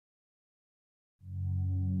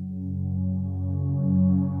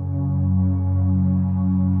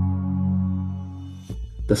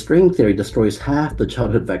The string theory destroys half the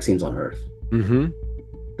childhood vaccines on Earth. Mm-hmm.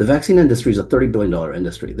 The vaccine industry is a $30 billion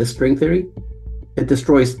industry. This string theory, it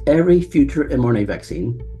destroys every future mRNA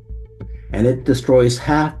vaccine, and it destroys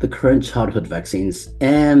half the current childhood vaccines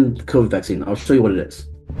and the COVID vaccine. I'll show you what it is.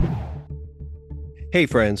 Hey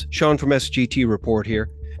friends, Sean from SGT Report here.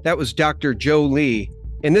 That was Dr. Joe Lee,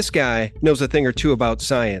 and this guy knows a thing or two about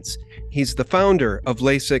science. He's the founder of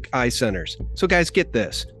LASIK Eye Centers. So guys, get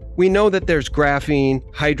this. We know that there's graphene,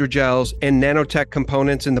 hydrogels, and nanotech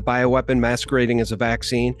components in the bioweapon masquerading as a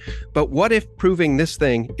vaccine, but what if proving this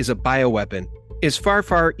thing is a bioweapon is far,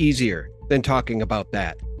 far easier than talking about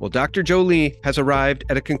that? Well, Dr. Joe Lee has arrived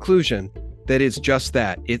at a conclusion that is just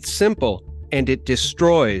that. It's simple, and it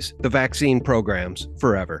destroys the vaccine programs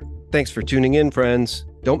forever. Thanks for tuning in, friends.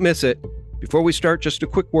 Don't miss it. Before we start, just a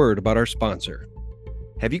quick word about our sponsor.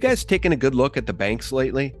 Have you guys taken a good look at the banks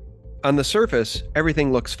lately? On the surface,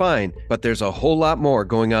 everything looks fine, but there's a whole lot more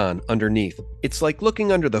going on underneath. It's like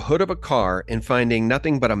looking under the hood of a car and finding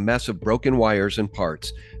nothing but a mess of broken wires and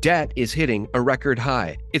parts. Debt is hitting a record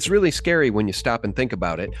high. It's really scary when you stop and think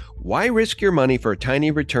about it. Why risk your money for a tiny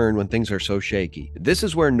return when things are so shaky? This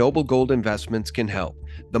is where Noble Gold Investments can help.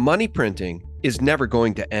 The money printing is never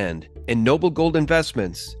going to end, and Noble Gold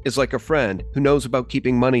Investments is like a friend who knows about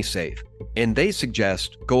keeping money safe. And they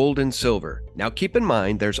suggest gold and silver. Now keep in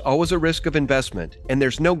mind, there's always a risk of investment and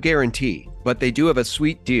there's no guarantee, but they do have a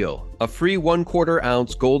sweet deal, a free 1/4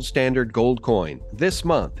 ounce gold standard gold coin this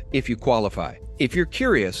month if you qualify. If you're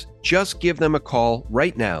curious, just give them a call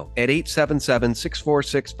right now at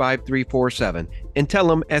 877-646-5347 and tell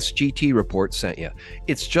them SGT Report sent you.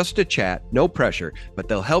 It's just a chat, no pressure, but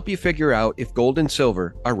they'll help you figure out if gold and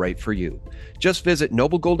silver are right for you. Just visit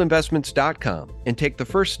noblegoldinvestments.com and take the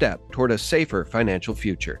first step toward a safer financial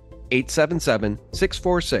future.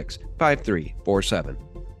 877-646-5347.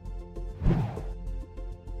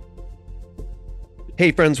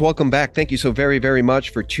 Hey friends, welcome back. Thank you so very, very much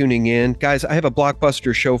for tuning in. Guys, I have a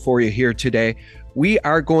blockbuster show for you here today. We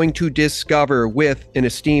are going to discover with an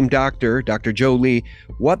esteemed doctor, Dr. Joe Lee,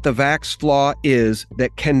 what the vax flaw is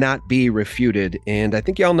that cannot be refuted. And I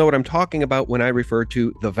think y'all know what I'm talking about when I refer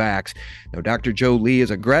to the vax. Now, Dr. Joe Lee is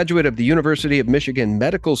a graduate of the University of Michigan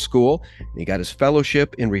Medical School, and he got his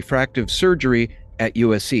fellowship in refractive surgery at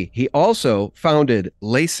USC. He also founded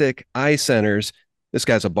LASIK Eye Centers. This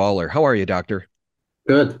guy's a baller. How are you, doctor?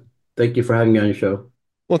 Good. Thank you for having me on your show.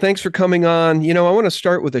 Well, thanks for coming on. You know, I want to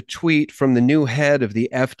start with a tweet from the new head of the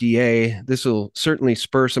FDA. This will certainly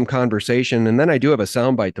spur some conversation, and then I do have a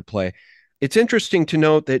soundbite to play. It's interesting to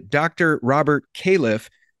note that Dr. Robert Califf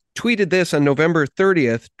tweeted this on November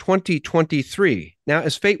 30th, 2023. Now,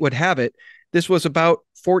 as fate would have it, this was about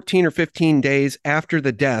 14 or 15 days after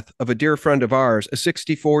the death of a dear friend of ours, a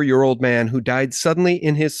 64-year-old man who died suddenly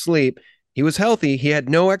in his sleep. He was healthy. He had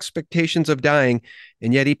no expectations of dying,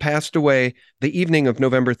 and yet he passed away the evening of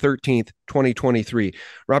November 13th, 2023.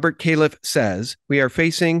 Robert Califf says, "We are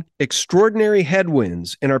facing extraordinary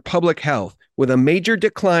headwinds in our public health with a major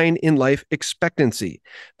decline in life expectancy.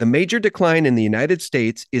 The major decline in the United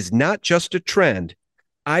States is not just a trend.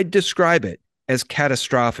 I'd describe it as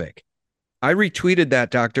catastrophic." I retweeted that,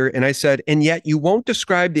 doctor, and I said, and yet you won't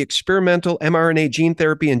describe the experimental mRNA gene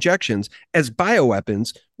therapy injections as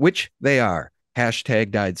bioweapons, which they are. Hashtag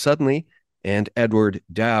died suddenly, and Edward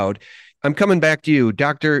Dowd. I'm coming back to you,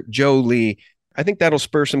 Dr. Joe Lee. I think that'll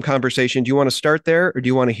spur some conversation. Do you want to start there, or do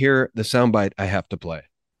you want to hear the soundbite I have to play?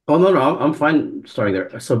 Oh, no, I'm fine starting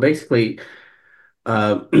there. So basically,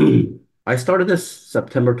 uh, I started this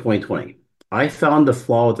September 2020. I found the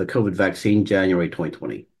flaw with the COVID vaccine January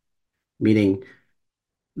 2020, meaning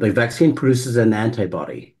the vaccine produces an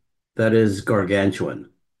antibody that is gargantuan.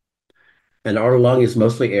 And our lung is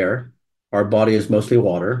mostly air. Our body is mostly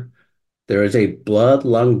water. There is a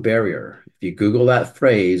blood-lung barrier. If you Google that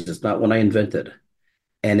phrase, it's not one I invented.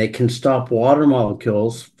 And it can stop water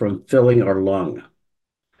molecules from filling our lung.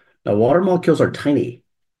 Now, water molecules are tiny.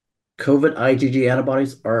 COVID IgG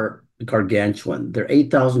antibodies are gargantuan. They're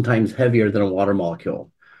 8,000 times heavier than a water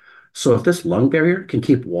molecule. So if this lung barrier can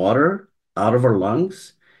keep water out of our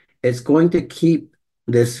lungs, it's going to keep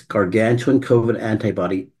this gargantuan COVID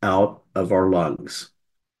antibody out of our lungs.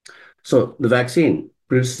 So the vaccine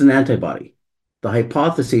produces an antibody. The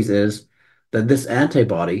hypothesis is that this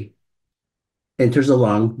antibody enters the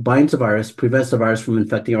lung, binds the virus, prevents the virus from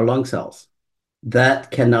infecting our lung cells.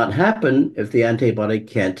 That cannot happen if the antibody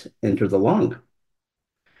can't enter the lung.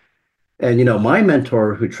 And, my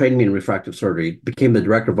mentor who trained me in refractive surgery became the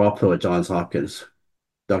director of opto at Johns Hopkins,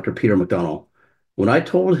 Dr. Peter McDonald. When I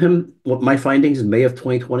told him what my findings in May of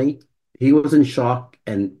 2020, he was in shock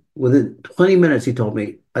and Within 20 minutes, he told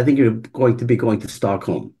me, I think you're going to be going to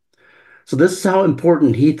Stockholm. So this is how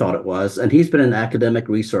important he thought it was. And he's been in academic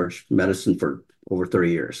research medicine for over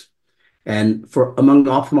 30 years. And for among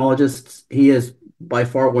ophthalmologists, he is by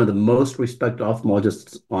far one of the most respected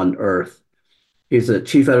ophthalmologists on earth. He's a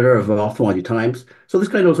chief editor of Ophthalmology Times. So this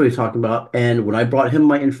guy knows what he's talking about. And when I brought him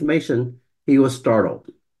my information, he was startled.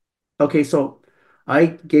 Okay, so I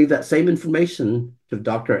gave that same information to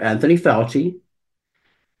Dr. Anthony Fauci,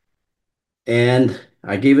 and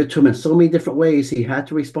I gave it to him in so many different ways, he had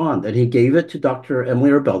to respond. And he gave it to Dr.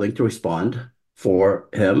 Emily Belding to respond for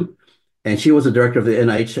him. And she was the director of the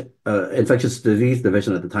NIH Infectious Disease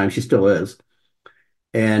Division at the time. She still is.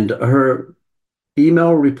 And her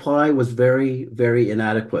email reply was very, very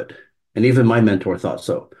inadequate. And even my mentor thought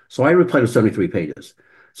so. So I replied with 73 pages.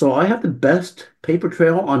 So I have the best paper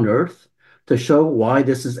trail on earth to show why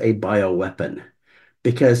this is a bioweapon.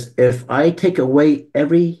 Because if I take away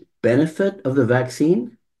every benefit of the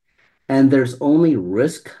vaccine and there's only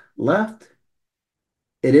risk left,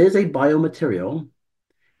 it is a biomaterial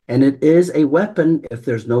and it is a weapon if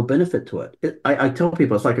there's no benefit to it. I tell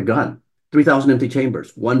people it's like a gun, 3,000 empty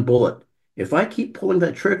chambers, one bullet. If I keep pulling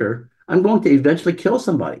that trigger, I'm going to eventually kill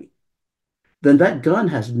somebody. Then that gun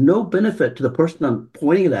has no benefit to the person I'm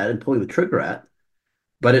pointing it at and pulling the trigger at,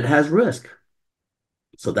 but it has risk.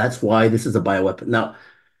 So that's why this is a bioweapon. Now,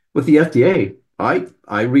 with the FDA,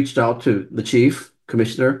 I reached out to the chief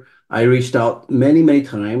commissioner. I reached out many, many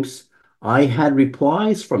times. I had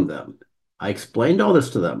replies from them. I explained all this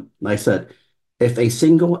to them. And I said, if a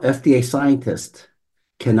single FDA scientist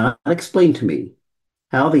cannot explain to me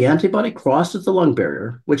how the antibody crosses the lung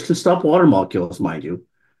barrier, which can stop water molecules, mind you,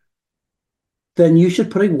 then you should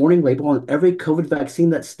put a warning label on every COVID vaccine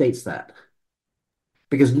that states that.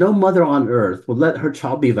 Because no mother on earth would let her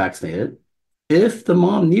child be vaccinated if the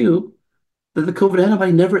mom knew that the COVID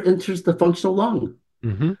antibody never enters the functional lung.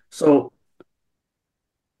 Mm-hmm. So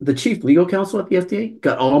the chief legal counsel at the FDA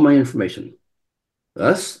got all my information.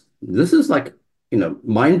 This is like,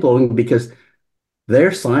 mind blowing because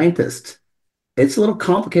they're scientists. It's a little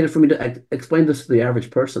complicated for me to explain this to the average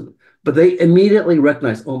person, but they immediately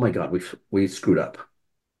recognize, oh my God, we screwed up.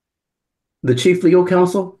 The chief legal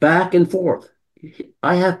counsel, back and forth.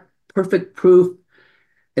 I have perfect proof,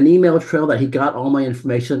 an email trail that he got all my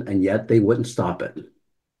information, and yet they wouldn't stop it.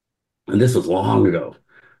 And this was long ago.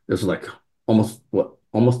 This was like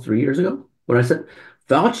almost 3 years ago when I said,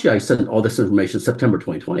 Fauci, I sent all this information September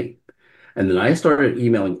 2020. And then I started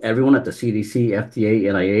emailing everyone at the CDC, FDA,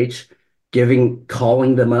 NIH,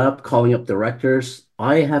 calling them up, calling up directors.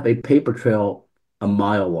 I have a paper trail a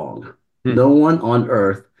mile long. Hmm. No one on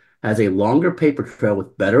earth has a longer paper trail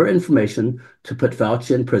with better information to put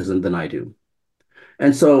Fauci in prison than I do.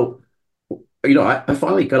 And so, I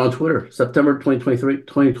finally got on Twitter, September 2023,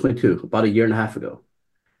 2022, about a year and a half ago.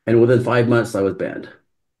 And within 5 months, I was banned.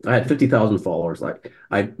 I had 50,000 followers. Like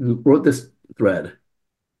I wrote this thread,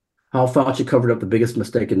 how Fauci covered up the biggest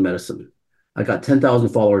mistake in medicine. I got 10,000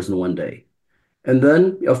 followers in one day. And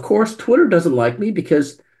then, of course, Twitter doesn't like me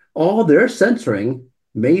because all their censoring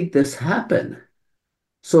made this happen.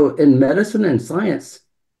 So in medicine and science,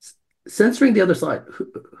 censoring the other side,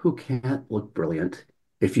 who can't look brilliant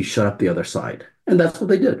if you shut up the other side? And that's what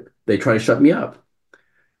they did. They try to shut me up.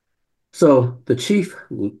 So the chief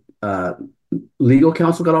uh, legal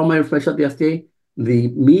counsel got all my information at the FDA. The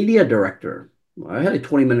media director, I had a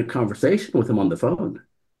 20-minute conversation with him on the phone.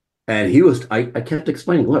 And I kept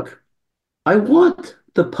explaining, look, I want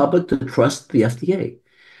the public to trust the FDA.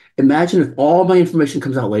 Imagine if all my information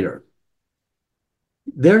comes out later.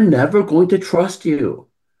 They're never going to trust you.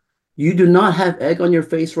 You do not have egg on your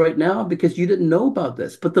face right now because you didn't know about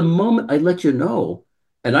this. But the moment I let you know,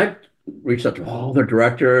 and I reached out to all their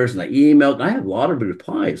directors and I emailed, and I had a lot of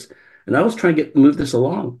replies, and I was trying to move this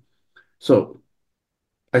along. So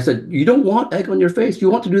I said, you don't want egg on your face. You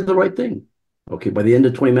want to do the right thing. Okay, by the end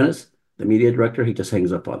of 20 minutes, the media director, he just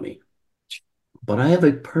hangs up on me. But I have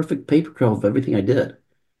a perfect paper trail of everything I did.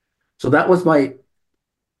 So that was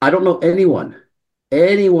I don't know anyone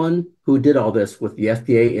who did all this with the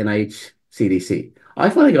FDA, NIH, CDC. I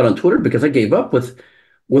finally got on Twitter because I gave up with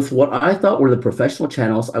what I thought were the professional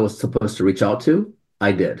channels I was supposed to reach out to.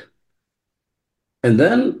 I did. And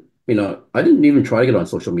then, I didn't even try to get on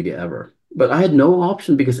social media ever, but I had no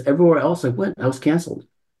option because everywhere else I went, I was canceled.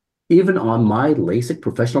 Even on my LASIK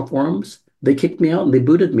professional forums, they kicked me out and they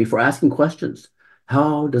booted me for asking questions.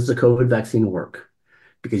 How does the COVID vaccine work?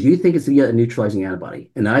 Because you think it's a neutralizing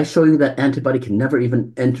antibody. And I show you that antibody can never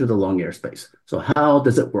even enter the lung airspace. So how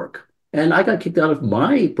does it work? And I got kicked out of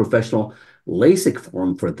my professional LASIK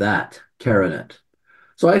forum for that, Karanet.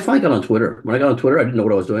 So I finally got on Twitter. When I got on Twitter, I didn't know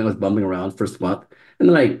what I was doing. I was bumming around first month. And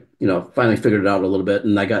then finally figured it out a little bit.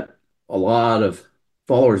 And I got a lot of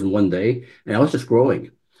followers in one day. And I was just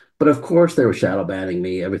growing. But of course, they were shadow banning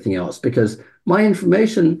me, everything else, because my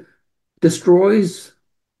information destroys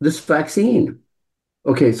this vaccine.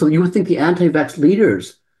 Okay, so you would think the anti-vax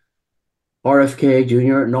leaders, RFK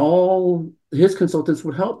Jr., and all his consultants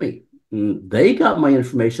would help me. They got my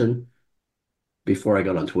information before I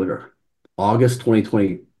got on Twitter. August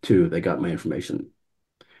 2022, they got my information.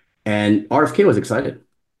 And RFK was excited.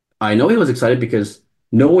 I know he was excited because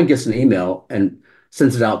no one gets an email and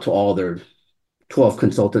sends it out to all their 12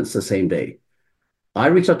 consultants the same day. I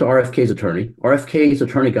reached out to RFK's attorney. RFK's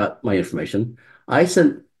attorney got my information. I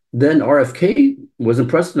sent, then RFK was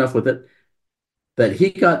impressed enough with it that he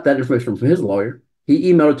got that information from his lawyer.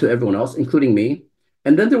 He emailed it to everyone else, including me.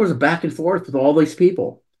 And then there was a back and forth with all these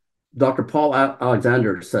people. Dr. Paul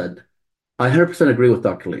Alexander said, I 100% agree with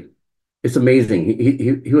Dr. Lee. It's amazing.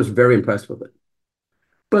 He was very impressed with it.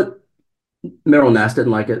 But Meryl Nass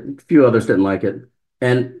didn't like it. A few others didn't like it.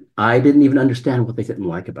 And I didn't even understand what they didn't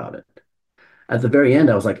like about it. At the very end,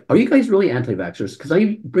 I was like, are you guys really anti-vaxxers? Because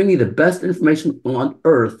I bring you the best information on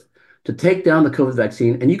earth to take down the COVID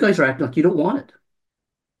vaccine, and you guys are acting like you don't want it.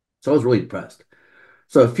 So I was really depressed.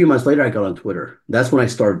 So a few months later, I got on Twitter. That's when I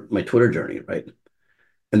started my Twitter journey, right?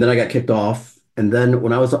 And then I got kicked off. And then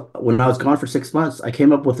when I was gone for 6 months, I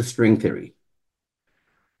came up with a string theory.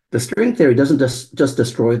 The string theory doesn't just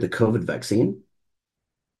destroy the COVID vaccine.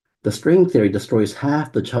 The string theory destroys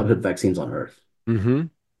half the childhood vaccines on Earth. Mm-hmm.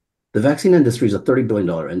 The vaccine industry is a $30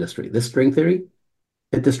 billion industry. This string theory,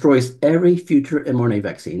 it destroys every future mRNA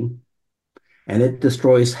vaccine, and it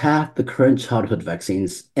destroys half the current childhood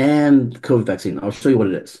vaccines and the COVID vaccine. I'll show you what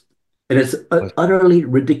it is. And it's utterly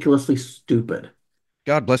ridiculously stupid.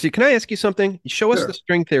 God bless you. Can I ask you something? You show us the Sure.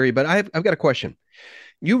 string theory, but I've got a question.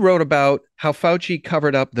 You wrote about how Fauci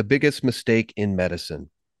covered up the biggest mistake in medicine.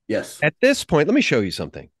 Yes. At this point, let me show you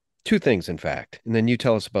something. Two things, in fact, and then you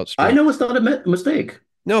tell us about I string. know it's not a mistake.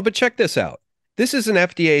 No, but check this out. This is an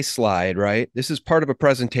FDA slide, right? This is part of a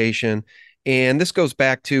presentation, and this goes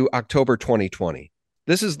back to October 2020.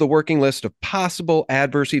 This is the working list of possible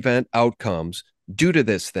adverse event outcomes due to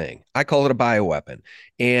this thing. I call it a bioweapon.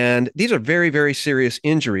 And these are very, very serious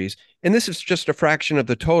injuries. And this is just a fraction of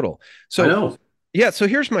the total. I So, know. yeah, so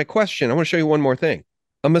here's my question. I want to show you one more thing.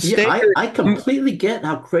 A Yeah, mistake I or completely get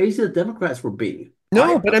how crazy the Democrats were being.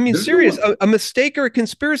 no, but I mean, There's no serious, one. a mistake or a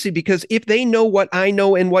conspiracy, because if they know what I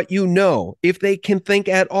know and what you know, if they can think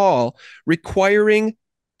at all, requiring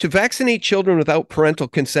to vaccinate children without parental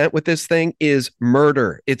consent with this thing is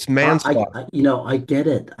murder. It's manslaughter. I get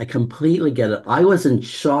it. I completely get it. I was in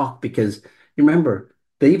shock because you remember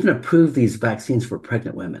they even approved these vaccines for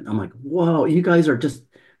pregnant women. I'm like, whoa, you guys are just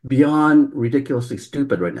beyond ridiculously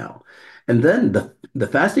stupid right now. And then the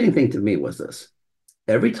fascinating thing to me was this.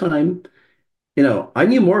 Every time, I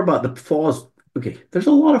knew more about the flaws. Okay, there's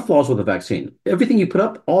a lot of flaws with the vaccine. Everything you put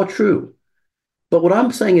up, all true. But what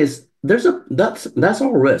I'm saying is that's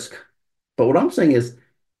all risk. But what I'm saying is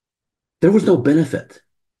there was no benefit.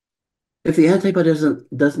 If the antibody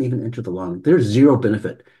doesn't even enter the lung, there's zero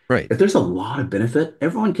benefit. Right. If there's a lot of benefit,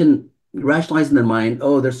 everyone can rationalize in their mind,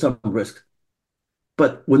 oh, there's some risk.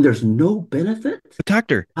 But when there's no benefit, But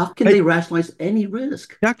doctor, how can I, they rationalize any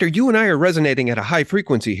risk? doctor, you and I are resonating at a high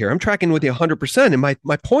frequency here. I'm tracking with you 100%. And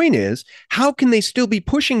my point is, how can they still be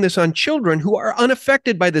pushing this on children who are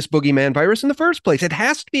unaffected by this boogeyman virus in the first place? It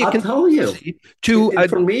has to be a I'll tell you, conspiracy to,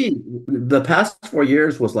 for me, the past 4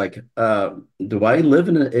 years was like, do I live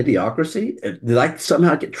in an idiocracy? Did I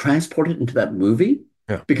somehow get transported into that movie?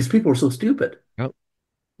 yeah, Because people were so stupid. yeah.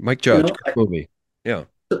 Mike You Judge, know, great movie. Yeah.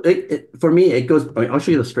 for me, it goes, I'll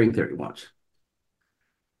show you the string theory. Watch.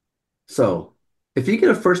 So if you get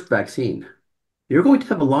a first vaccine, you're going to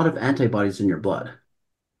have a lot of antibodies in your blood.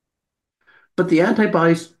 But the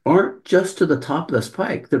antibodies aren't just to the top of the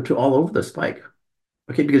spike, they're to all over the spike.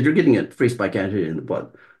 Okay, because you're getting a free spike antibody in the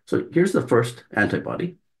blood. So here's the first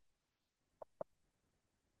antibody.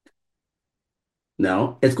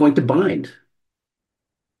 Now it's going to bind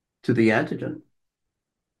to the antigen.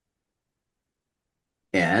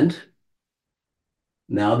 And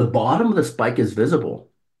now the bottom of the spike is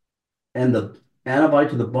visible. And the antibody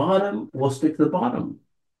to the bottom will stick to the bottom.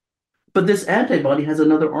 But this antibody has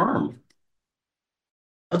another arm.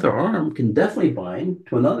 Other arm can definitely bind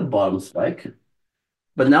to another bottom spike.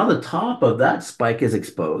 But now the top of that spike is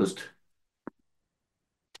exposed.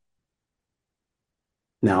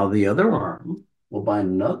 Now the other arm will bind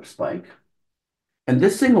another spike. And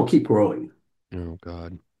this thing will keep growing. Oh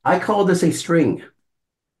God. I call this a string.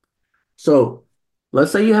 So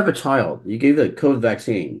Let's say you have a child, you gave the COVID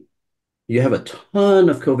vaccine, you have a ton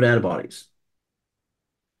of COVID antibodies.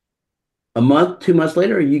 A month, 2 months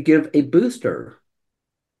later, you give a booster.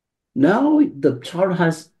 Now the child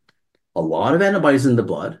has a lot of antibodies in the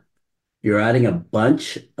blood. You're adding a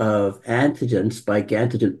bunch of antigen, spike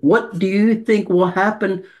antigen. What do you think will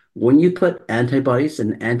happen when you put antibodies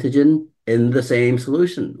and antigen in the same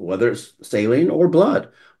solution, whether it's saline or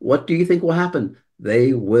blood? What do you think will happen?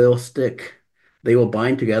 They will stick. They will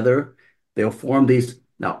bind together. They'll form these.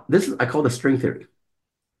 Now, this is I call the string theory.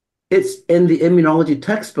 It's in the immunology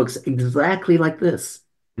textbooks exactly like this,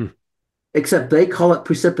 Hmm. except they call it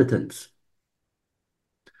precipitants.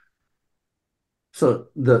 So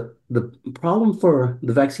the problem for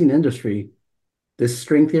the vaccine industry, this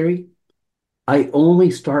string theory, I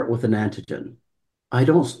only start with an antigen. I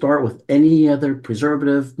don't start with any other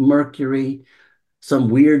preservative, mercury, some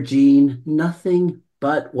weird gene, nothing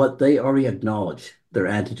but what they already acknowledge, their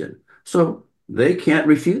antigen. So they can't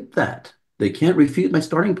refute that. They can't refute my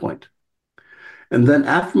starting point. And then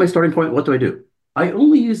after my starting point, what do? I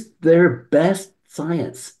only use their best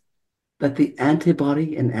science that the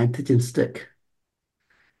antibody and antigen stick.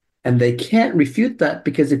 And they can't refute that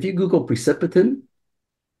because if you Google precipitants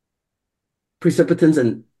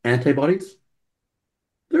and antibodies,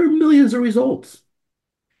 there are millions of results.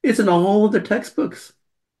 It's in all of their textbooks.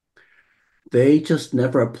 They just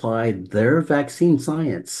never applied their vaccine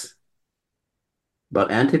science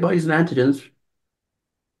about antibodies and antigens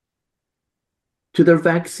to their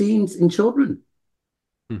vaccines in children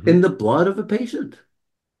Hmm. in the blood of a patient.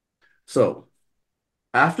 So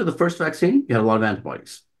after the first vaccine, you had a lot of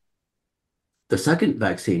antibodies. The second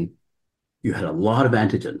vaccine, you had a lot of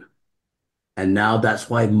antigen. And now that's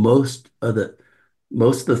why most of the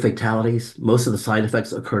fatalities, most of the side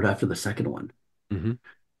effects occurred after the second one. Hmm.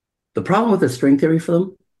 The problem with the string theory for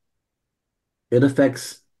them, it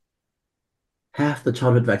affects half the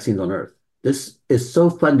childhood vaccines on Earth. This is so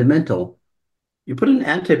fundamental. You put an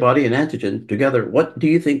antibody and antigen together, what do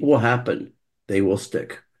you think will happen? They will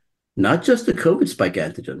stick. Not just the COVID spike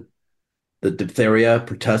antigen, the diphtheria,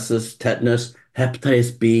 pertussis, tetanus,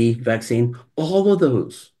 hepatitis B vaccine, all of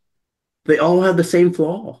those. They all have the same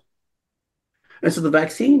flaw. And so the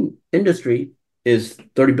vaccine industry is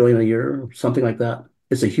 30 billion a year, something like that.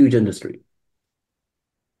 It's a huge industry.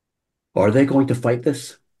 Are they going to fight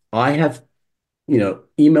this? I have,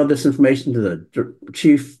 emailed this information to the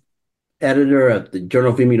chief editor at the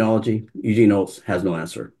Journal of Immunology. Eugene Olds has no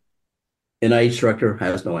answer. NIH director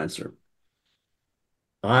has no answer.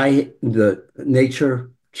 The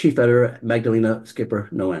Nature chief editor, Magdalena Skipper,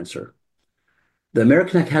 no answer. The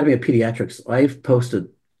American Academy of Pediatrics, I've posted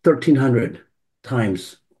 1,300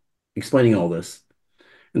 times explaining all this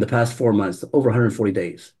in the past 4 months, over 140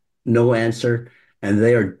 days. No answer. And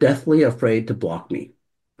they are deathly afraid to block me.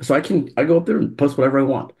 So I go up there and post whatever I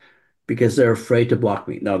want because they're afraid to block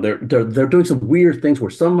me. Now they're doing some weird things where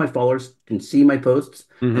some of my followers can see my posts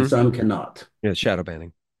and Hmm. some cannot. Yeah, shadow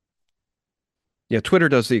banning. Yeah, Twitter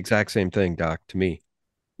does the exact same thing, Doc, to me.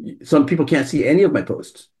 Some people can't see any of my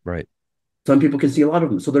posts. Right. Some people can see a lot of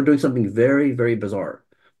them. So they're doing something very, very bizarre.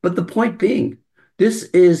 But the point being, this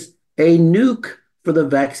is a nuke for the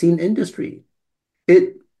vaccine industry.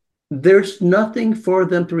 It There's nothing for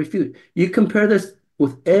them to refute. You compare this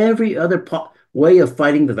with every other way of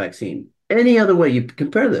fighting the vaccine. Any other way you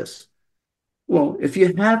compare this. Well, if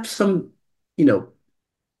you have some, you know,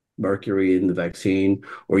 mercury in the vaccine,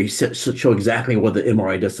 or you show exactly what the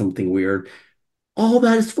MRI does something weird, all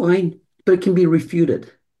that is fine, but it can be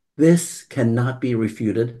refuted. This cannot be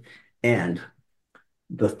refuted. And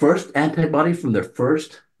the first antibody from their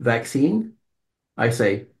first vaccine, I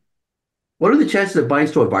say, what are the chances it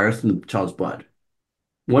binds to a virus in the child's blood?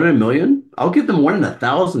 1 in a million? I'll give them 1 in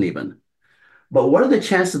 1,000 even. But what are the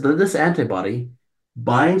chances that this antibody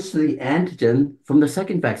binds to the antigen from the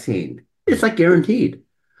second vaccine? It's Right. like guaranteed.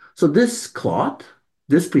 So this clot,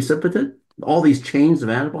 this precipitate, all these chains of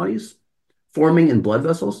antibodies forming in blood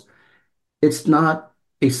vessels, it's not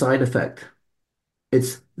a side effect.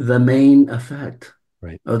 It's the main effect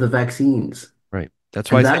Right. of the vaccines. Right.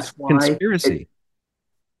 That's why And I say that's it's a why conspiracy.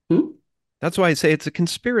 hmm? That's why I say it's a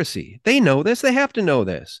conspiracy. They know this. They have to know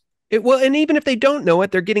this. And even if they don't know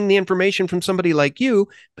it, they're getting the information from somebody like you,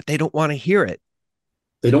 but they don't want to hear it.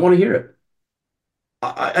 They don't want to hear it.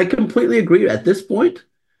 I completely agree. At this point,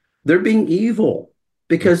 they're being evil Yeah,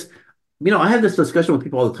 because, I have this discussion with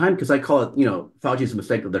people all the time because I call it, Fauci's a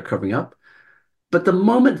mistake that they're covering up. But the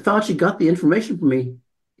moment Fauci got the information from me,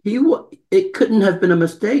 it couldn't have been a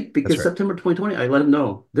mistake that's because right. September 2020, I let him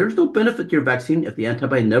know there's no benefit to your vaccine if the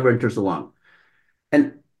antibody never enters the lung.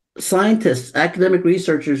 And Scientists, academic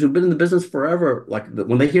researchers who've been in the business forever, like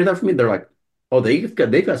when they hear that from me, they're like, "Oh, they've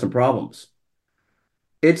got some problems."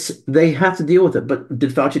 It's they have to deal with it. But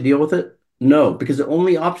did Fauci deal with it? No, because the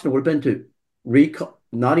only option would have been to recall,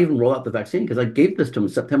 not even roll out the vaccine, because I gave this to him in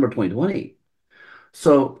September 2020.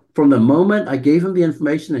 So from the moment I gave him the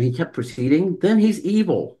information and he kept proceeding, then he's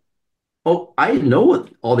evil. Oh, I know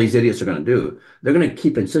what all these idiots are going to do. They're going to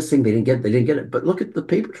keep insisting they didn't get it. But look at the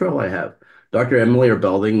paper trail I have. Dr. Emily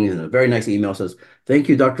Belding in a very nice email says, "Thank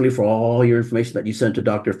you, Dr. Lee, for all your information that you sent to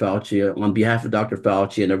Dr. Fauci. On behalf of Dr.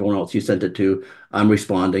 Fauci and everyone else you sent it to, I'm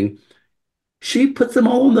responding." She puts them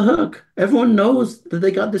all on the hook. Everyone knows that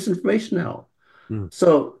they got this information now. Mm.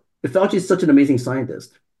 So if Fauci is such an amazing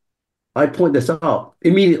scientist, I point this out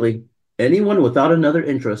immediately. Anyone without another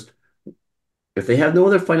interest, if they have no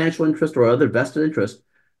other financial interest or other vested interest,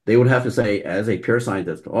 they would have to say, as a pure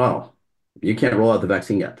scientist, "Wow, you can't roll out the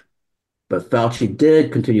vaccine yet." But Fauci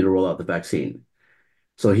did continue to roll out the vaccine.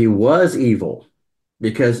 So he was evil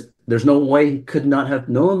because there's no way he could not have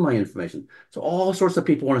known my information. So all sorts of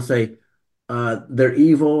people want to say they're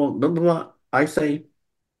evil, blah, blah, blah. I say,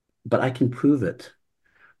 but I can prove it.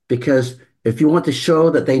 Because if you want to show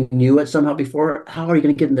that they knew it somehow before, how are you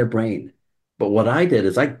going to get in their brain? But what I did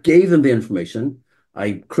is I gave them the information.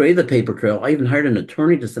 I created the paper trail. I even hired an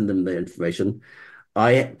attorney to send them the information.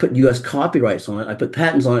 I put US copyrights on it. I put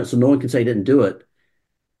patents on it so no one can say I didn't do it.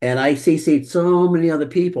 And I CC'd so many other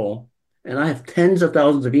people, and I have tens of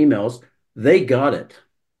thousands of emails. They got it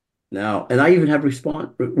now, and I even have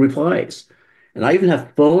replies, and I even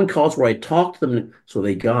have phone calls where I talk to them, so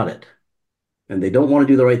they got it and they don't want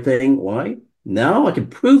to do the right thing. Why? Now I can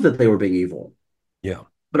prove that they were being evil. Yeah.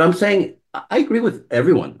 But I'm saying I agree with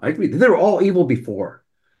everyone. I agree. They were all evil before,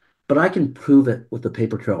 but I can prove it with the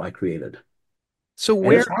paper trail I created. So And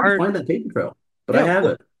where it's hard to are find that paper trail, but I yeah, have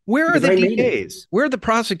it where are because the I made it. DAs? Where are the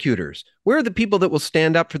prosecutors? Where are the people that will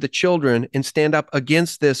stand up for the children and stand up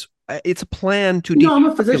against this? It's a plan to I'm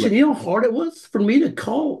a physician. depopulate. You know how hard it was for me to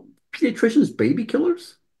call pediatricians baby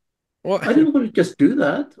killers? Well, I didn't want to just do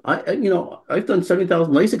that. I've done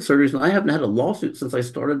 70,000 LASIK surgeries and I haven't had a lawsuit since I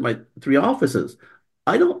started my three offices.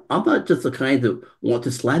 I'm not just the kind that want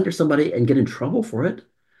to slander somebody and get in trouble for it.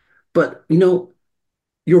 But,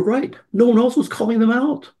 you're right. No one else was calling them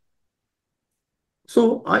out.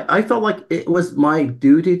 So I felt like it was my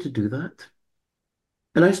duty to do that.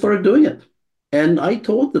 And I started doing it. And I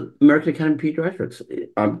told the American Academy of Pediatrics,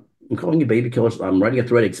 I'm calling you baby killers. I'm writing a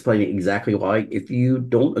thread explaining exactly why. If you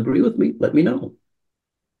don't agree with me, let me know.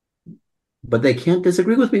 But they can't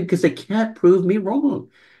disagree with me because they can't prove me wrong.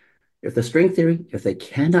 If the string theory, if they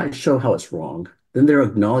cannot show how it's wrong, then they're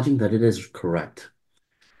acknowledging that it is correct.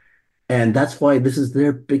 And that's why this is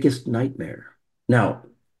their biggest nightmare. Now,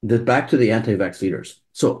 back to the anti-vax leaders.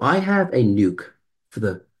 So I have a nuke for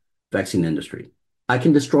the vaccine industry. I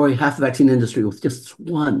can destroy half the vaccine industry with just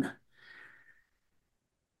one.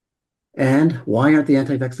 And why aren't the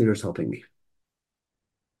anti-vax leaders helping me?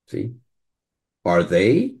 See, are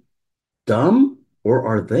they dumb or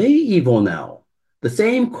are they evil now? The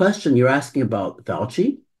same question you're asking about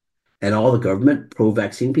Fauci and all the government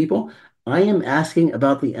pro-vaccine people, I am asking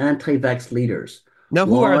about the anti-vax leaders. now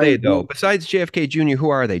who are Why they though? won't Besides JFK Jr., who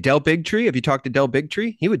are they? Del Bigtree? Have you talked to Del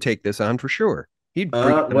Bigtree? He would take this on for sure. He'd bring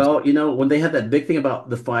it himself. well, when they had that big thing about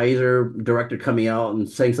the Pfizer director coming out and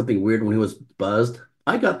saying something weird when he was buzzed,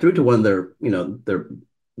 I got through to one of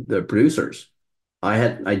their producers. I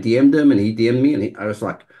DM'd him and he DM'd me and I was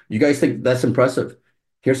like, "You guys think that's impressive?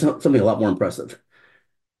 Here's something a lot more impressive."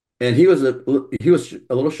 And he was a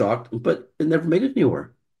little shocked, but it never made it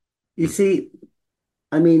anywhere. You Hmm. see,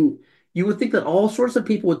 I mean, you would think that all sorts of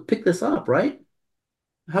people would pick this up, right?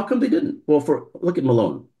 How come they didn't? Well, look at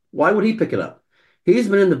Malone. Why would he pick it up? He's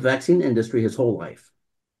been in the vaccine industry his whole life.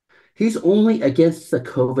 He's only against the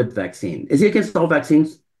COVID vaccine. Is he against all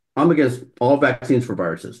vaccines? I'm against all vaccines for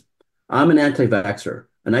viruses. I'm an anti-vaxxer,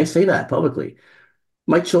 and I say that publicly.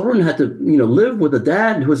 My children had to, live with a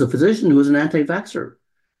dad who was a physician who was an anti-vaxxer.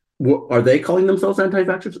 Are they calling themselves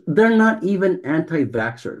anti-vaxxers? They're not even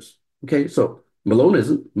anti-vaxxers. Okay, so Malone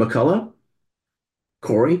isn't. McCullough,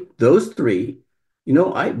 Corey, those three,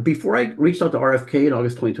 I before I reached out to RFK in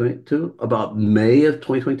August 2022, about May of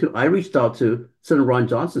 2022, I reached out to Senator Ron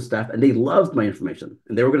Johnson's staff and they loved my information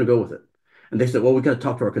and they were going to go with it. And they said, "Well, we got to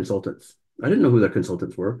talk to our consultants." I didn't know who their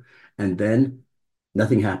consultants were. And then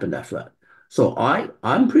nothing happened after that. So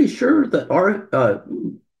I'm pretty sure that our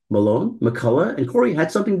Malone, McCullough, and Corey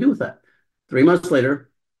had something to do with that. 3 months later,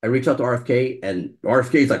 I reached out to RFK and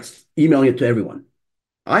RFK is like emailing it to everyone.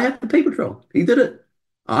 I have the paper trail. He did it.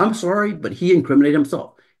 I'm sorry, but he incriminated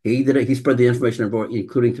himself. He did it. He spread the information everywhere,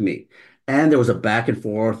 including to me. And there was a back and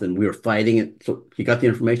forth, and we were fighting it. So he got the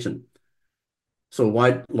information. So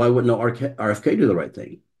why wouldn't RFK do the right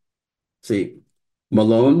thing? See,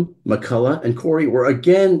 Malone, McCullough, and Corey were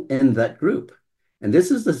again in that group. And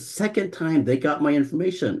this is the second time they got my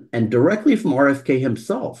information and directly from RFK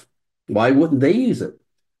himself. Why wouldn't they use it?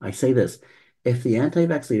 I say this, if the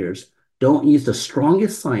anti-vax leaders don't use the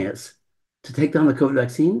strongest science to take down the COVID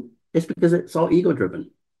vaccine, it's because it's all ego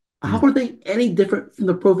driven. How Mm. are they any different from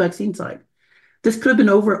the pro-vaccine side? This could have been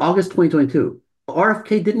over August 2022.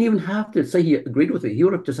 RFK didn't even have to say he agreed with me. He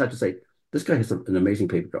would have just had to say, this guy has an amazing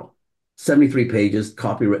paper trail. 73 pages,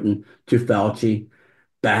 copywritten to Fauci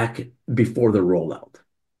back before the rollout.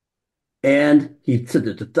 And he sent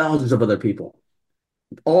it to thousands of other people.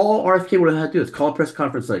 All RFK would have had to do is call a press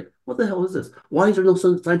conference like, what the hell is this? Why is there no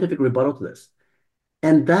scientific rebuttal to this?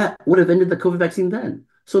 And that would have ended the COVID vaccine then.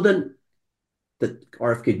 So then the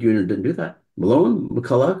RFK Jr. didn't do that. Malone,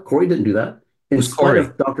 McCullough, Corey didn't do that, in Who's spite Corey?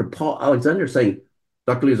 of Dr. Paul Alexander saying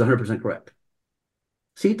Dr. Lee is 100% correct.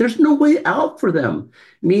 See, there's no way out for them.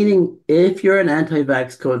 Meaning, if you're an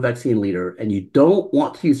anti-vax COVID vaccine leader and you don't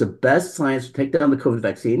want to use the best science to take down the COVID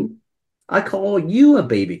vaccine, I call you a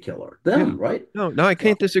baby killer. Yeah. Them, right? No, no, I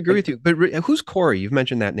can't Well, disagree with you. But who's Corey? You've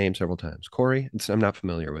mentioned that name several times. Corey? I'm not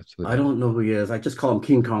familiar with I him. don't know who he is. I just call him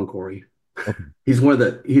King Kong Corey. Okay. He's one of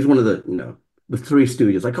the the Three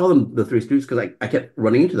Stooges. I call them the Three Stooges because I kept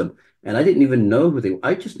running into them and I didn't even know who they were.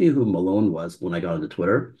 I just knew who Malone was when I got into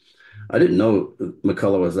Twitter. I didn't know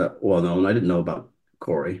McCullough was that well known. I didn't know about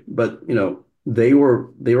Corey, but they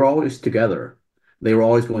were always together. They were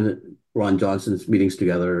always going to Ron Johnson's meetings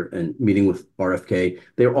together and meeting with RFK.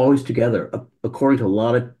 They were always together, according to a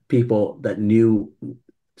lot of people that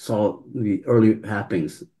saw the early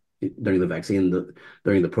happenings during the vaccine,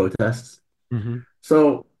 during the protests. Hmm.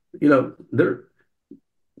 So they're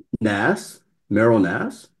Nass, Meryl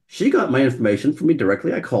Nass. She got my information from me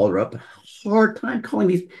directly. I called her up. Hard time calling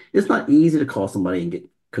these. It's not easy to call somebody and get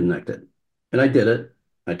connected. And I did it.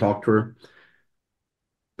 I talked to her.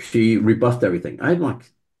 She rebuffed everything. I'm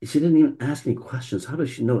like, she didn't even ask any questions. How does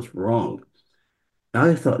she know it's wrong?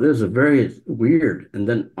 I thought this was very weird. And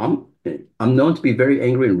then I'm known to be very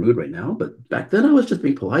angry and rude right now, but back then I was just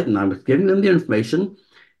being polite and I was giving them the information.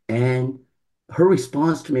 And her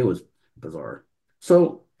response to me was bizarre.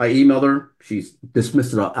 So I emailed her. She's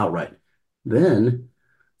dismissed it outright. Then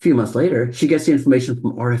a few months later, she gets the information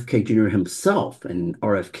from RFK Jr. himself. And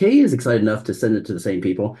RFK is excited enough to send it to the same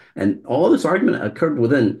people. And all this argument occurred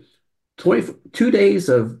within 22 days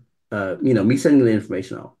of me sending the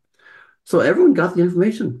information out. So everyone got the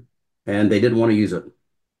information and they didn't want to use it.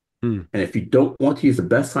 Hmm. And if you don't want to use the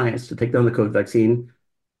best science to take down the COVID vaccine,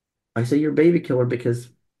 I say you're a baby killer because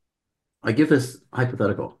I give this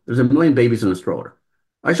hypothetical. There's a million babies in a stroller.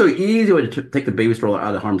 I show you an easy way to take the baby stroller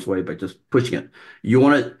out of harm's way by just pushing it. You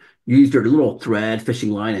want to use your little thread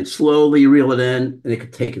fishing line and slowly reel it in, and it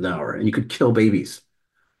could take an hour and you could kill babies.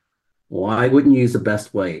 Why wouldn't you use the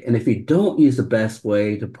best way? And if you don't use the best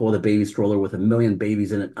way to pull the baby stroller with a million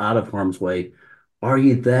babies in it out of harm's way, are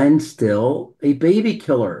you then still a baby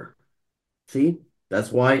killer? See,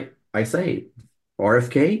 that's why I say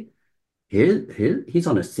RFK, he's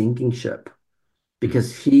on a sinking ship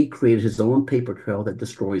because he created his own paper trail that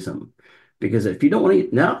destroys him. Because if you don't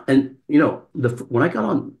want to now, and when I got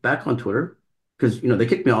on back on Twitter, because they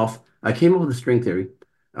kicked me off, I came up with a string theory.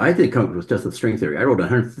 I didn't come up with just a string theory. I wrote a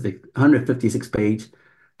 156 page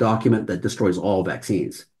document that destroys all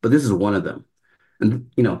vaccines, but this is one of them. And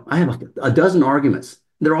I have a dozen arguments.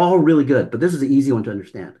 They're all really good, but this is the easy one to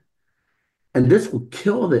understand. And this will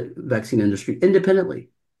kill the vaccine industry independently.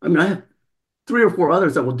 I mean, I have three or four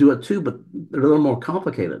others that will do it too, but they're a little more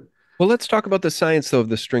complicated. Well, let's talk about the science, though, of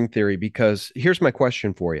the string theory, because here's my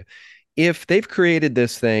question for you. If they've created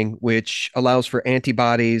this thing which allows for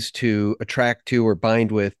antibodies to attract to or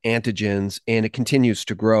bind with antigens and it continues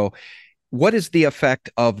to grow, what is the effect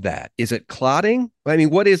of that? Is it clotting? I mean,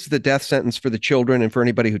 what is the death sentence for the children and for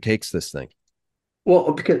anybody who takes this thing?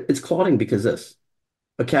 Well, because it's clotting because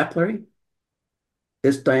a capillary,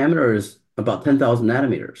 its diameter is about 10,000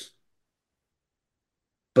 nanometers.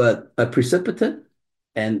 But a precipitate,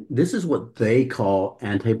 and this is what they call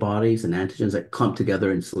antibodies and antigens that clump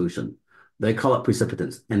together in solution. They call it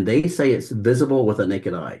precipitants, and they say it's visible with a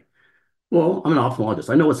naked eye. Well, I'm an ophthalmologist.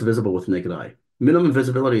 I know what's visible with the naked eye. Minimum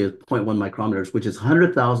visibility is zero point 0.1 micrometers, which is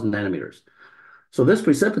 100,000 nanometers. So this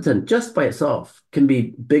precipitant just by itself can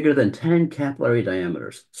be bigger than 10 capillary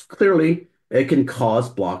diameters. So clearly, it can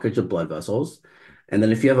cause blockage of blood vessels. And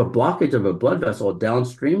then if you have a blockage of a blood vessel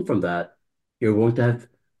downstream from that, you're going to have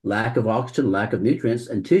lack of oxygen, lack of nutrients,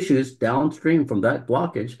 and tissues downstream from that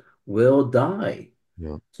blockage will die.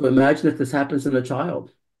 Yeah. So imagine if this happens in a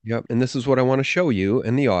child. Yep. And this is what I want to show you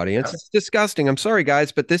and the audience. Yeah. It's disgusting. I'm sorry,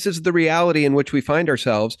 guys, but this is the reality in which we find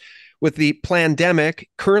ourselves with the pandemic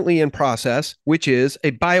currently in process, which is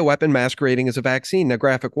a bioweapon masquerading as a vaccine. Now,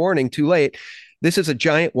 graphic warning, too late. This is a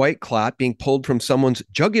giant white clot being pulled from someone's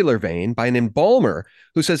jugular vein by an embalmer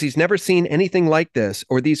who says he's never seen anything like this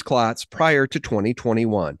or these clots prior to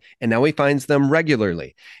 2021. And now he finds them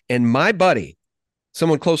regularly. And my buddy,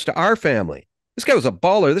 someone close to our family, this guy was a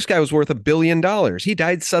baller. This guy was worth $1 billion. He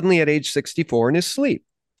died suddenly at age 64 in his sleep.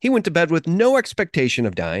 He went to bed with no expectation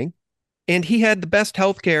of dying, and he had the best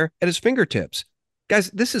health care at his fingertips. Guys,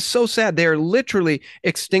 this is so sad. They are literally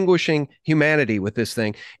extinguishing humanity with this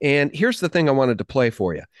thing. And here's the thing I wanted to play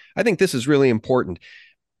for you. I think this is really important.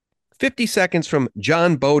 50 seconds from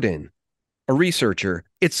John Bowden, a researcher.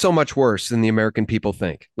 It's so much worse than the American people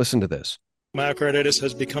think. Listen to this. Myocarditis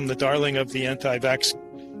has become the darling of the anti-vax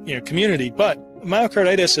community, but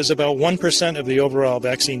myocarditis is about 1% of the overall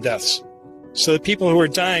vaccine deaths. So the people who were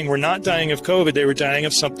dying were not dying of COVID, they were dying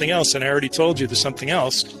of something else. And I already told you the something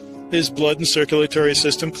else is blood and circulatory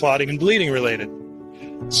system clotting and bleeding related.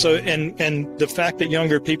 So, and the fact that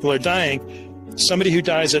younger people are dying, somebody who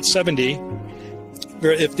dies at 70,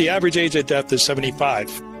 or if the average age of death is 75,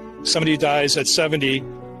 somebody who dies at 70,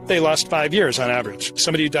 they lost 5 years on average.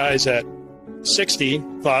 Somebody who dies at 60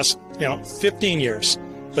 lost, 15 years.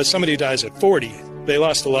 But somebody who dies at 40, they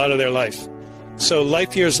lost a lot of their life. So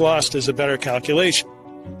life years lost is a better calculation.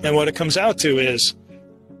 And what it comes out to is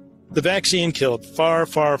the vaccine killed far,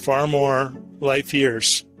 far, far more life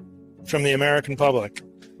years from the American public.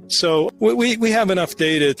 So we have enough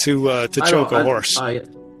data to choke a horse.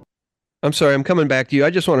 I'm sorry, I'm coming back to you.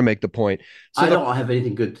 I just want to make the point. I don't have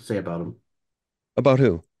anything good to say about him. About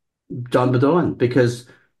who? John Bedoin, because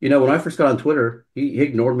when I first got on Twitter, he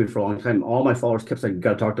ignored me for a long time. All my followers kept saying,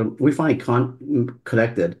 "Got to talk to him." We finally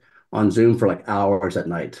connected on Zoom for like hours at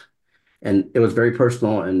night, and it was very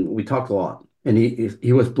personal, and we talked a lot. And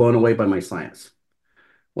he was blown away by my science.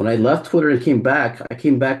 When I left Twitter and came back, I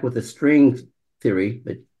came back with a string theory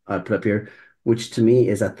that I put up here, which to me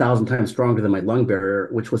is 1,000 times stronger than my lung barrier,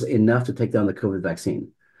 which was enough to take down the COVID vaccine.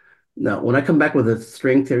 Now, when I come back with a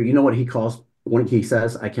string theory, you know what he calls when he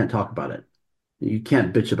says, "I can't talk about it. You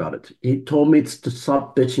can't bitch about it." He told me to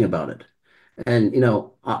stop bitching about it. And,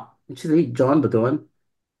 see, John Bedoin,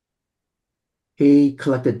 he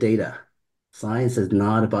collected data. Science is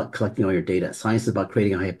not about collecting all your data. Science is about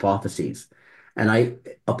creating hypotheses. And I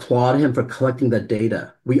applaud him for collecting the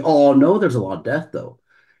data. We all know there's a lot of death, though.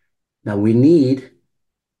 Now we need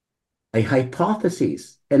a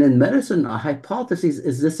hypothesis. And in medicine, a hypothesis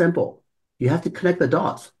is this simple. You have to connect the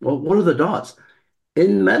dots. Well, what are the dots?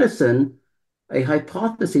 In medicine, a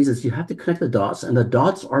hypothesis is you have to connect the dots, and the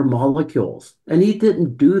dots are molecules. And he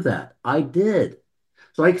didn't do that. I did.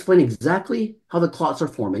 So I explain exactly how the clots are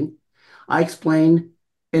forming. I explain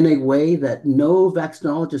in a way that no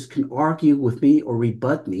vaccinologist can argue with me or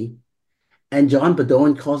rebut me. And John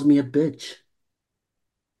Bedoin calls me a bitch.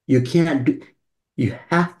 You can't do, you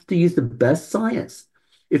have to use the best science.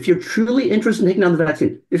 If you're truly interested in taking down the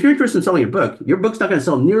vaccine, if you're interested in selling your book's not going to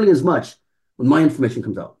sell nearly as much when my information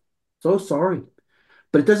comes out. So sorry.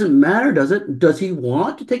 But it doesn't matter, does it? Does he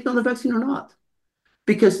want to take down the vaccine or not?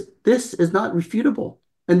 Because this is not refutable.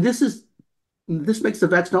 And this makes the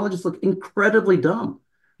vaccinologists look incredibly dumb.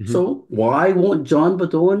 Mm-hmm. So why won't John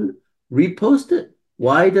Bedoin repost it?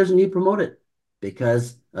 Why doesn't he promote it?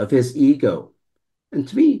 Because of his ego. And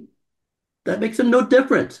to me, that makes him no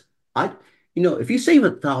different. If you save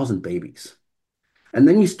 1,000 babies and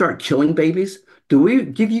then you start killing babies, do we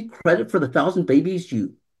give you credit for the 1,000 babies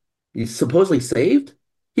you supposedly saved?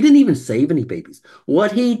 He didn't even save any babies.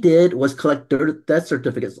 What he did was collect death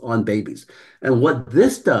certificates on babies. And what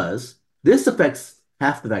this does, this affects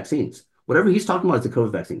half the vaccines. Whatever he's talking about is the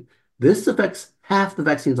COVID vaccine. This affects half the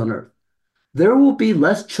vaccines on Earth. There will be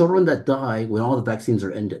less children that die when all the vaccines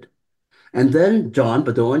are ended. And then John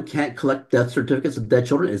Bedoin can't collect death certificates of dead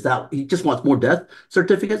children. Is that he just wants more death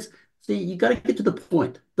certificates? See, you got to get to the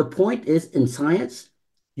point. The point is in science,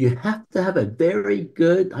 you have to have a very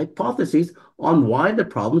good hypothesis on why the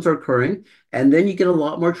problems are occurring, and then you get a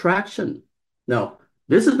lot more traction. Now,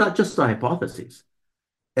 this is not just a hypothesis.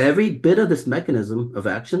 Every bit of this mechanism of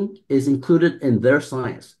action is included in their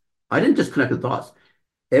science. I didn't just connect the dots.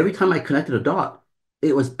 Every time I connected a dot,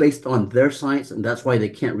 it was based on their science, and that's why they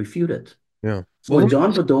can't refute it. Yeah. So when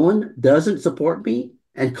John Bedoin doesn't support me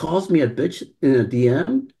and calls me a bitch in a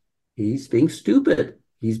DM, he's being stupid.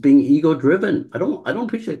 He's being ego driven. I don't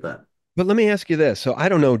appreciate that. But let me ask you this. So I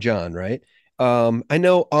don't know John, right? I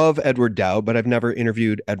know of Edward Dowd, but I've never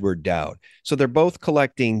interviewed Edward Dowd. So they're both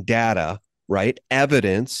collecting data right?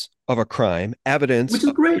 Evidence of a crime, evidence which is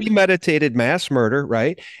of great. premeditated mass murder,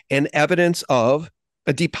 right? And evidence of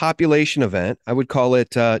a depopulation event. I would call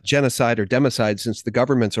it genocide or democide since the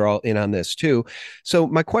governments are all in on this too. So,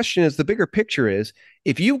 my question is the bigger picture is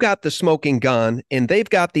if you got the smoking gun and they've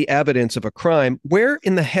got the evidence of a crime, where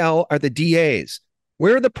in the hell are the DAs?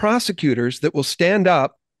 Where are the prosecutors that will stand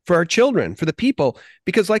up for our children, for the people?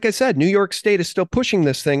 Because, like I said, New York State is still pushing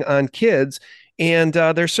this thing on kids. And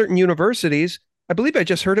there's certain universities, I believe I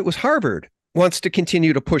just heard it was Harvard, wants to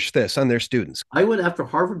continue to push this on their students. I went after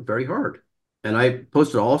Harvard very hard, and I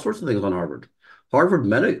posted all sorts of things on Harvard. Harvard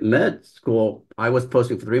Med School, I was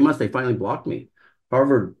posting for 3 months. They finally blocked me.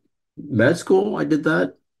 Harvard Med School, I did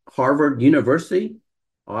that. Harvard University,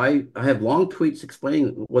 I have long tweets explaining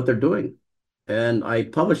what they're doing, and I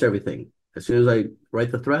publish everything as soon as I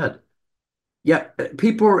write the thread. Yeah,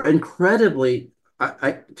 people are incredibly.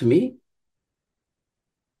 I to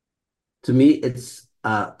me, it's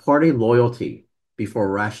party loyalty before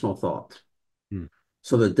rational thought. Hmm.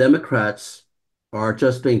 So the Democrats are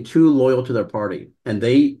just being too loyal to their party, and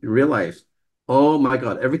they realize, oh my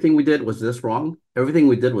God, everything we did was this wrong. Everything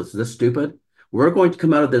we did was this stupid. We're going to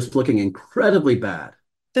come out of this looking incredibly bad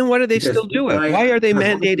Then why do they because still this do it? guy Why are they has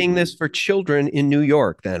all this mandating this information. for children in New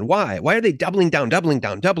York then? Why? Why are they doubling down, doubling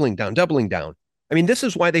down, doubling down, doubling down? I mean, this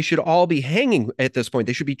is why they should all be hanging at this point.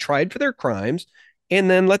 They should be tried for their crimes and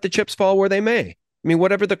then let the chips fall where they may. I mean,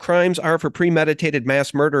 whatever the crimes are for premeditated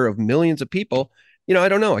mass murder of millions of people, I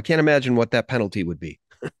don't know. I can't imagine what that penalty would be.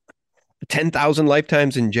 10,000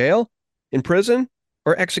 lifetimes in jail, in prison,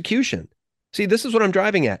 or execution. See, this is what I'm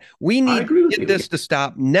driving at. We I need agree to with get you. this to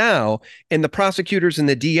stop now. And the prosecutors and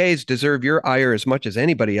the DAs deserve your ire as much as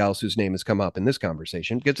anybody else whose name has come up in this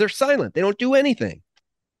conversation because they're silent. They don't do anything.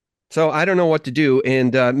 So I don't know what to do.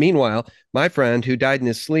 And meanwhile, my friend who died in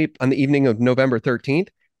his sleep on the evening of November 13th,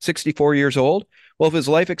 64 years old. Well, if his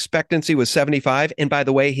life expectancy was 75, and by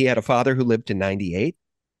the way, he had a father who lived to 98,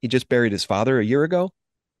 he just buried his father a year ago.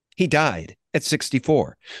 He died at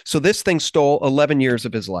 64. So this thing stole 11 years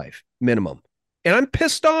of his life, minimum. And I'm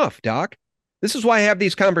pissed off, Doc. This is why I have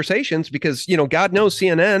these conversations because, God knows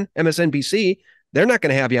CNN, MSNBC, they're not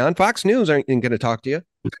going to have you on. Fox News aren't going to talk to you.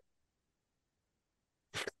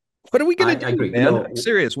 What are we going I to do, agree. man? I'm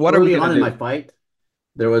serious. What are we Early going on to in do? my fight,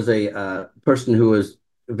 there was a person who was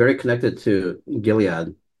very connected to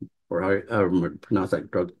Gilead, or how I pronounce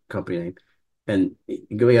that drug company name. And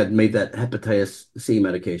Gilead made that hepatitis C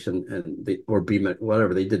medication and or B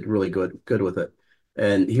whatever. They did really good with it.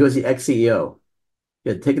 And he was the ex-CEO.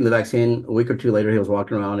 He had taken the vaccine. A week or two later, he was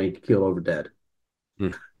walking around and he keeled over dead.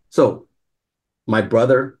 Hmm. So my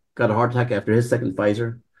brother got a heart attack after his second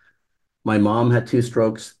Pfizer. My mom had two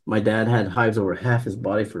strokes. My dad had hives over half his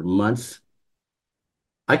body for months.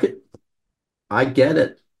 I could I get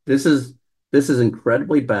it. This is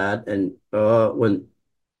incredibly bad. And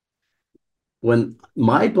when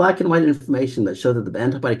my black and white information that showed that the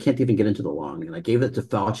antibody can't even get into the lung, and I gave it to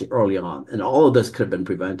Fauci early on, and all of this could have been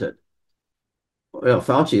prevented. Well,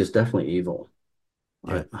 Fauci is definitely evil.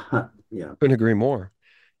 Yeah, Yeah, couldn't agree more.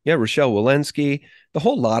 Yeah, Rochelle Walensky, the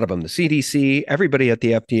whole lot of them, the CDC, everybody at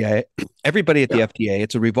the FDA, everybody at the yeah. FDA.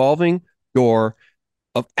 It's a revolving door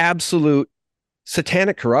of absolute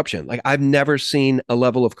satanic corruption. Like I've never seen a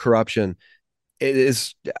level of corruption. It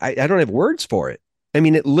is, I don't have words for it. I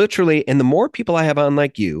mean, it literally, and the more people I have on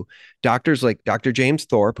like you, doctors like Dr. James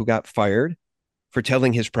Thorpe, who got fired for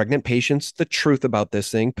telling his pregnant patients the truth about this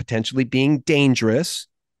thing, potentially being dangerous,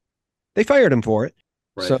 they fired him for it.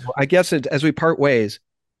 So Right. I guess as we part ways,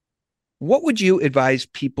 what would you advise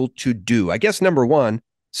people to do? I guess number one,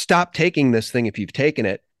 stop taking this thing if you've taken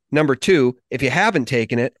it. Number two, if you haven't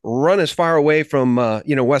taken it, run as far away from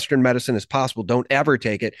Western medicine as possible. Don't ever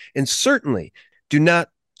take it, and certainly do not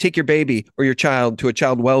take your baby or your child to a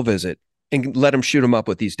child well visit and let them shoot them up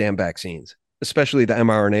with these damn vaccines, especially the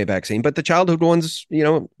mRNA vaccine. But the childhood ones,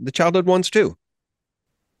 the childhood ones too.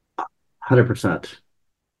 100%.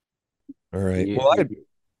 All right. You, Well, you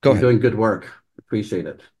go you're ahead. doing good work. Appreciate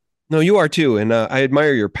it. No, you are too, and I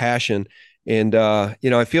admire your passion, and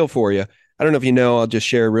I feel for you. I don't know if you know. I'll just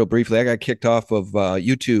share real briefly. I got kicked off of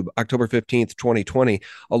YouTube October 15th, 2020,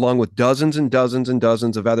 along with dozens and dozens and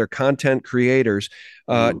dozens of other content creators.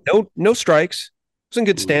 Mm, No strikes. Was in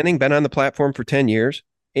good mm, standing. Been on the platform for 10 years,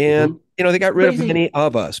 and mhm. they got rid of Crazy. many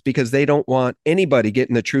of us because they don't want anybody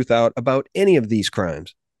getting the truth out about any of these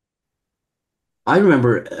crimes. I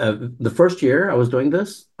remember the first year I was doing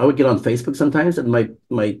this, I would get on Facebook sometimes, and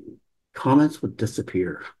my comments would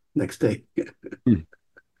disappear next day. Hmm.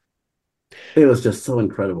 It was just so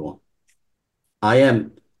incredible. I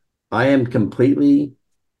am I am completely,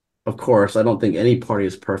 of course, I don't think any party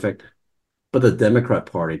is perfect. But the Democrat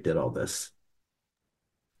Party did all this.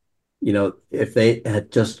 If they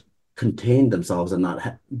had just contained themselves and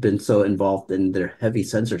not been so involved in their heavy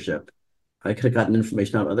censorship, I could have gotten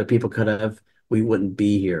information out other people could have. We wouldn't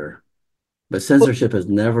be here. But Well, censorship is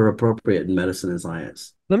never appropriate in medicine and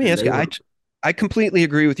science. let me And ask they you, were, I completely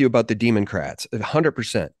agree with you about the Democrats,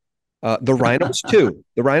 100%. The rhinos too,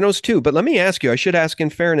 the rhinos too. But let me ask you, I should ask in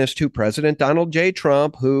fairness to President Donald J.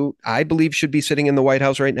 Trump, who I believe should be sitting in the White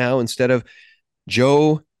House right now instead of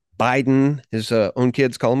Joe Biden. His own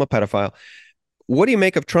kids call him a pedophile. What do you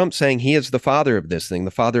make of Trump saying he is the father of this thing,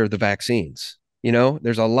 the father of the vaccines? You know,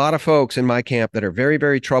 there's a lot of folks in my camp that are very,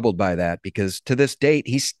 very troubled by that because to this date,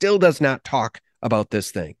 he still does not talk about this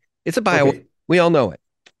thing. It's a bio. okay. We all know it.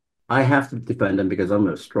 I have to defend him because I'm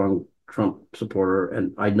a strong Trump supporter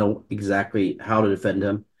and I know exactly how to defend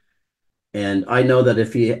him. And I know that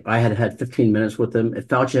if I had had 15 minutes with him, if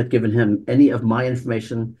Fauci had given him any of my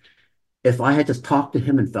information, if I had just talked to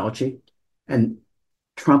him and Fauci, and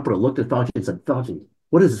Trump would have looked at Fauci and said, Fauci,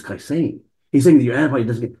 what is this guy saying? He's saying that your antibody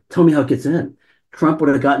doesn't tell me how it gets in. Trump would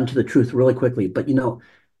have gotten to the truth really quickly. But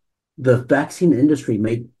the vaccine industry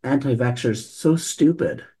made anti-vaxxers so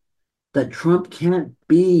stupid that Trump can't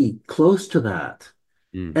be close to that.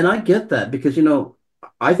 Mm. And I get that because,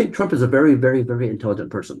 I think Trump is a very, very, very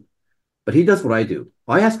intelligent person, but he does what I do.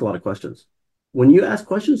 I ask a lot of questions. When you ask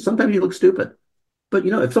questions, sometimes you look stupid. But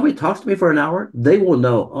if somebody talks to me for an hour, they will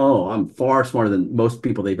know, oh, I'm far smarter than most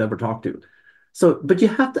people they've ever talked to. So, but you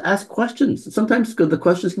have to ask questions. Sometimes the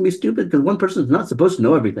questions can be stupid because one person is not supposed to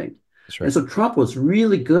know everything. That's And right. so Trump was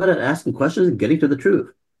really good at asking questions and getting to the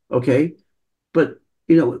truth. Okay. But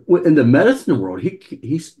in the medicine world,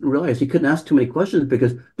 he realized he couldn't ask too many questions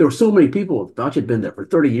because there were so many people. Fauci had been there for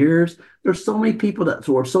 30 years. There's so many people that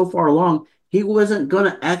were so far along. He wasn't going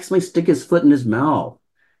to actually stick his foot in his mouth.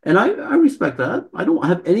 And I respect that. I don't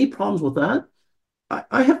have any problems with that.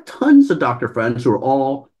 I have tons of doctor friends who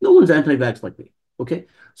are no one's anti-vax like me. Okay.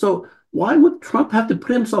 So why would Trump have to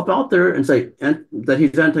put himself out there and say that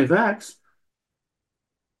he's anti-vax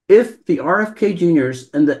if the RFK juniors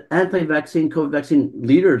and the anti-vaccine, COVID vaccine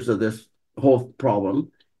leaders of this whole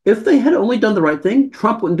problem, if they had only done the right thing,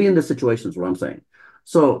 Trump wouldn't be in this situation, is what I'm saying.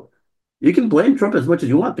 So you can blame Trump as much as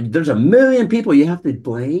you want, but there's a million people you have to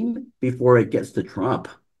blame before it gets to Trump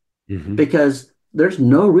Mm-hmm. because there's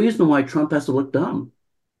no reason why Trump has to look dumb.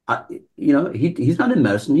 He's not in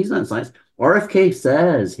medicine, he's not in science. RFK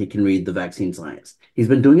says he can read the vaccine science. He's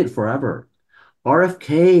been doing it forever.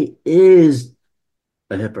 RFK is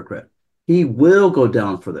a hypocrite. He will go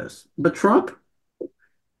down for this. But Trump,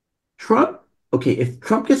 okay, if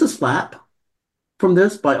Trump gets a slap from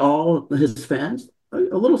this by all his fans, a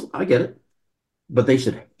little, I get it. But they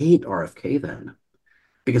should hate RFK then.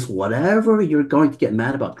 Because whatever you're going to get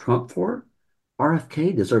mad about Trump for,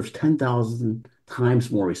 RFK deserves 10,000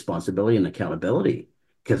 times more responsibility and accountability.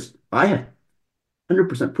 Because I had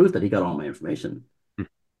 100% proof that he got all my information.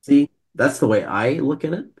 See, that's the way I look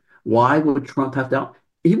at it. Why would Trump have doubt?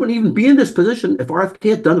 He wouldn't even be in this position if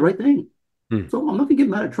RFK had done the right thing. Mm. So I'm not going to get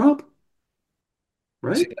mad at Trump, See,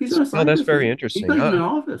 right? He's not a that's scientist. very He's interesting. not even in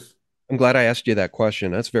office, I'm glad I asked you that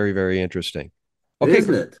question. That's very, very interesting. Okay.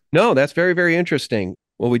 isn't it? No, that's very, very interesting.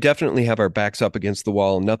 Well, we definitely have our backs up against the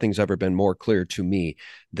wall. Nothing's ever been more clear to me.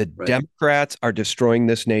 The Right. Democrats are destroying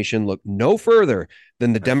this nation. Look no further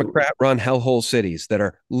than the Absolutely. Democrat run hellhole cities that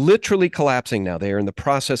are literally collapsing now. They are in the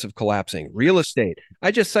process of collapsing. Real estate. I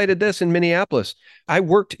just cited this in Minneapolis. I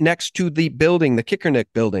worked next to the building, the Kickernick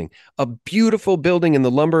building, a beautiful building in the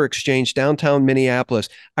Lumber Exchange downtown Minneapolis.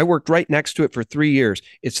 I worked right next to it for 3 years.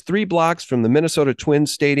 It's 3 blocks from the Minnesota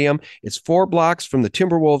Twins Stadium. It's 4 blocks from the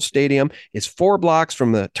Timberwolves Stadium. It's 4 blocks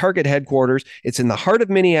from the Target headquarters. It's in the heart of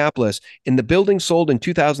Minneapolis. And the building sold in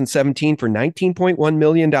 2017 for $19.1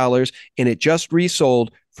 million, and it just resold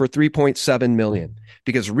for 3.7 million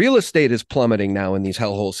because real estate is plummeting now in these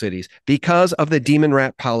hellhole cities because of the demon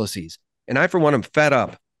rat policies. And I, for one, am fed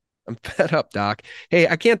up. I'm fed up, Doc. Hey,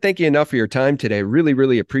 I can't thank you enough for your time today. Really,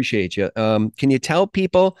 really appreciate you. Can you tell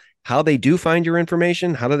people how they do find your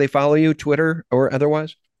information? How do they follow you, Twitter or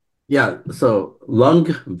otherwise? Yeah. So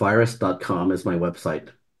lungvirus.com is my website.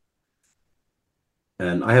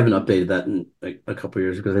 And I haven't updated that in a couple of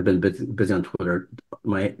years because I've been busy on Twitter.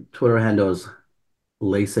 My Twitter handle is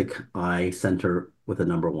LASIK Eye Center with a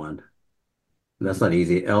number one. And that's not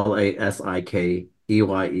easy. LASIKEYE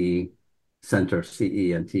Center,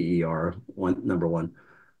 CENTER, one number one.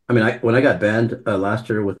 I mean, when I got banned last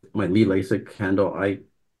year with my Lee LASIK handle, I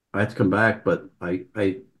had to come back, but I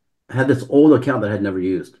had this old account that I had never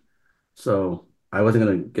used. So I wasn't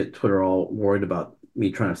going to get Twitter all worried about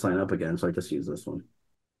me trying to sign up again. So I just used this one.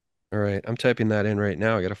 All right. I'm typing that in right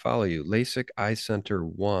now. I got to follow you. LASIK Eye Center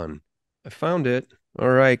 1. I found it. All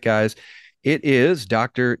right, guys. It is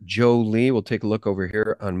Dr. Joe Lee. We'll take a look over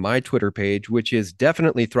here on my Twitter page, which is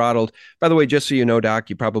definitely throttled. By the way, just so you know, Doc,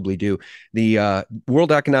 you probably do. The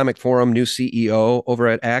World Economic Forum new CEO over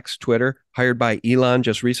at X, Twitter, hired by Elon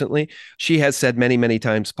just recently. She has said many, many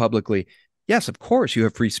times publicly, yes, of course, you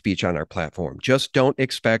have free speech on our platform. Just don't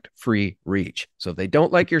expect free reach. So if they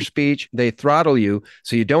don't like your speech, they throttle you.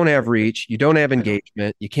 So you don't have reach, you don't have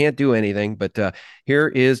engagement, you can't do anything. But here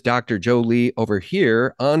is Dr. Joe Lee over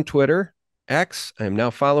here on Twitter, X. I am now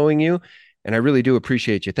following you. And I really do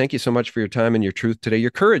appreciate you. Thank you so much for your time and your truth today.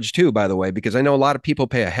 Your courage, too, by the way, because I know a lot of people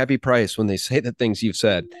pay a heavy price when they say the things you've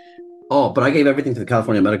said. Oh, but I gave everything to the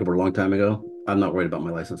California Medical Board a long time ago. I'm not worried about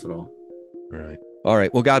my license at all. All right. All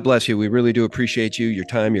right. Well, God bless you. We really do appreciate you, your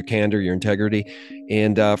time, your candor, your integrity.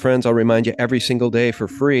 And friends, I'll remind you every single day for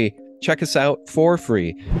free. Check us out for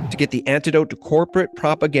free to get the antidote to corporate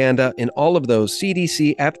propaganda and all of those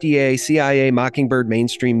CDC, FDA, CIA, Mockingbird,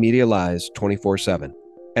 mainstream media lies 24/7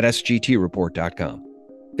 at sgtreport.com.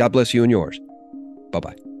 God bless you and yours.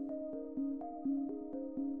 Bye-bye.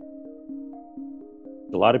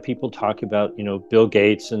 A lot of people talk about, Bill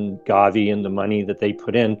Gates and Gavi and the money that they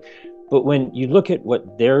put in. But when you look at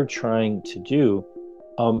what they're trying to do,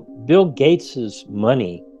 Bill Gates's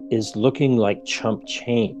money is looking like chump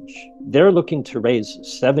change. They're looking to raise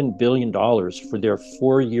 $7 billion for their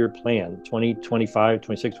 4-year plan, 2025,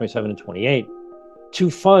 26, 27, and 28,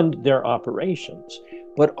 to fund their operations.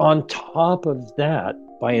 But on top of that,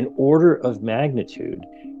 by an order of magnitude,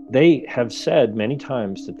 they have said many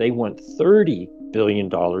times that they want $30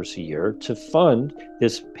 billion a year to fund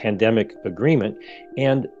this pandemic agreement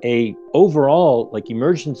and a overall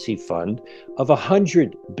emergency fund of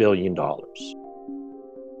 $100 billion.